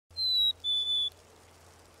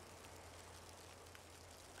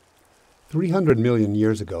300 million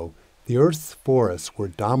years ago, the Earth's forests were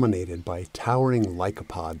dominated by towering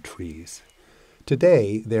lycopod trees.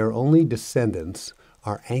 Today, their only descendants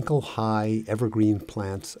are ankle-high evergreen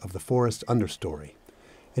plants of the forest understory,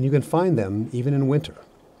 and you can find them even in winter.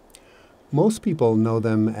 Most people know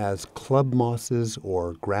them as club mosses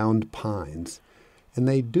or ground pines, and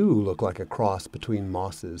they do look like a cross between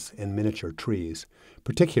mosses and miniature trees,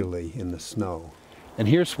 particularly in the snow. And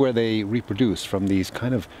here's where they reproduce, from these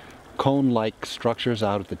kind of cone-like structures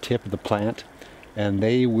out at the tip of the plant, and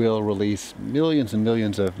they will release millions and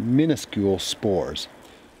millions of minuscule spores.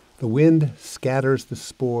 The wind scatters the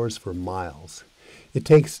spores for miles. It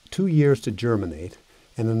takes 2 years to germinate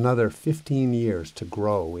and another 15 years to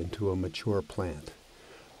grow into a mature plant.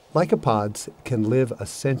 Lycopods can live a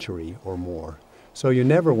century or more, so you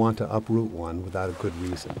never want to uproot one without a good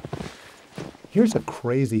reason. Here's a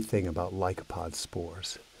crazy thing about lycopod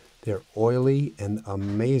spores. They're oily and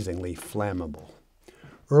amazingly flammable.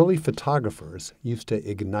 Early photographers used to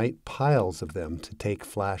ignite piles of them to take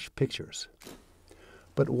flash pictures.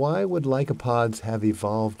 But why would lycopods have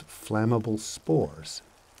evolved flammable spores?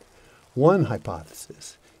 One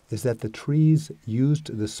hypothesis is that the trees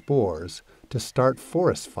used the spores to start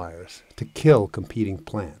forest fires to kill competing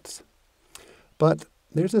plants. But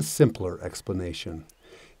there's a simpler explanation.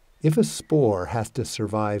 If a spore has to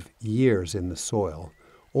survive years in the soil,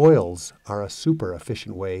 oils are a super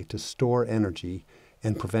efficient way to store energy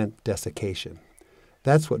and prevent desiccation.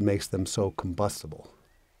 That's what makes them so combustible.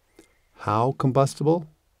 How combustible?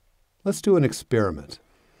 Let's do an experiment.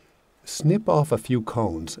 Snip off a few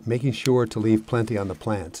cones, making sure to leave plenty on the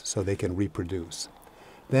plants so they can reproduce.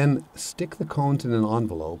 Then stick the cones in an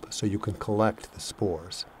envelope so you can collect the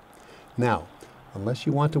spores. Now, unless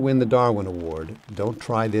you want to win the Darwin Award, don't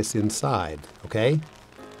try this inside, okay?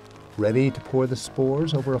 Ready to pour the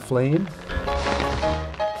spores over a flame?